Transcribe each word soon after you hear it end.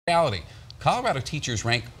Reality. Colorado teachers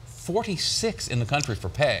rank 46 in the country for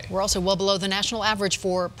pay. We're also well below the national average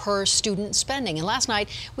for per student spending. And last night,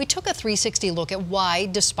 we took a 360 look at why,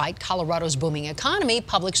 despite Colorado's booming economy,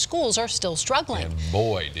 public schools are still struggling. And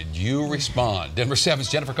boy, did you respond. Denver 7's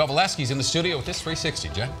Jennifer Kovaleski's in the studio with this 360.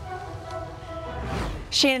 Jen?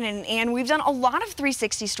 Shannon and Ann, we've done a lot of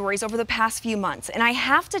 360 stories over the past few months, and I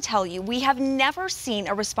have to tell you, we have never seen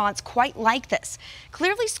a response quite like this.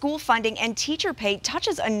 Clearly, school funding and teacher pay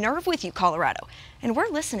touches a nerve with you, Colorado, and we're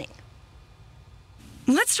listening.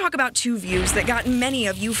 Let's talk about two views that got many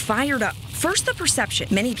of you fired up. First, the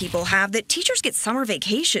perception many people have that teachers get summer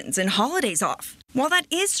vacations and holidays off. While that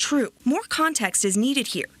is true, more context is needed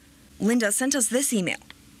here. Linda sent us this email.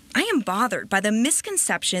 I am bothered by the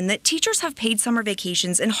misconception that teachers have paid summer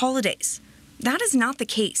vacations and holidays. That is not the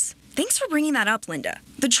case. Thanks for bringing that up, Linda.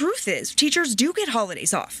 The truth is, teachers do get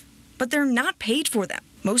holidays off, but they're not paid for them.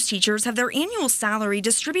 Most teachers have their annual salary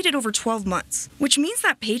distributed over 12 months, which means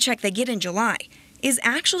that paycheck they get in July is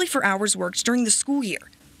actually for hours worked during the school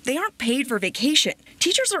year. They aren't paid for vacation.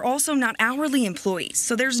 Teachers are also not hourly employees,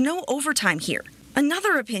 so there's no overtime here.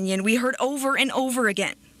 Another opinion we heard over and over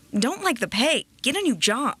again. Don't like the pay, get a new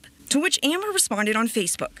job. To which Amber responded on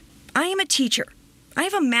Facebook. I am a teacher. I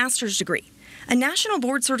have a master's degree, a national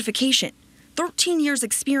board certification, 13 years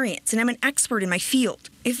experience, and I'm an expert in my field.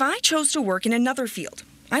 If I chose to work in another field,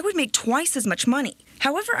 I would make twice as much money.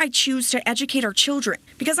 However, I choose to educate our children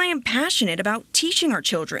because I am passionate about teaching our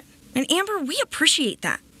children. And Amber, we appreciate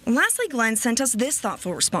that. Lastly, Glenn sent us this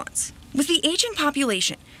thoughtful response. With the aging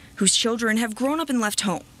population whose children have grown up and left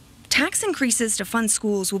home, tax increases to fund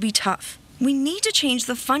schools will be tough. We need to change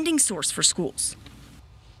the funding source for schools.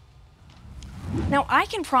 Now, I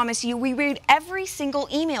can promise you we read every single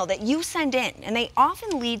email that you send in, and they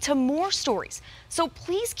often lead to more stories. So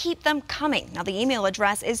please keep them coming. Now, the email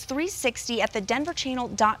address is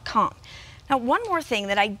 360@thedenverchannel.com. Now, one more thing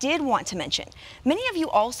that I did want to mention. Many of you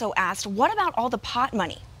also asked, what about all the pot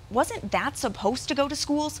money? Wasn't that supposed to go to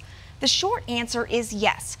schools? The short answer is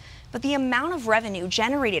yes. But the amount of revenue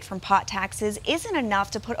generated from pot taxes isn't enough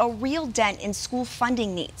to put a real dent in school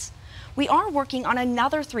funding needs. We are working on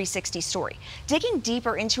another 360 story, digging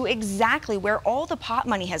deeper into exactly where all the pot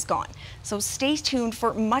money has gone. So stay tuned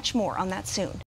for much more on that soon.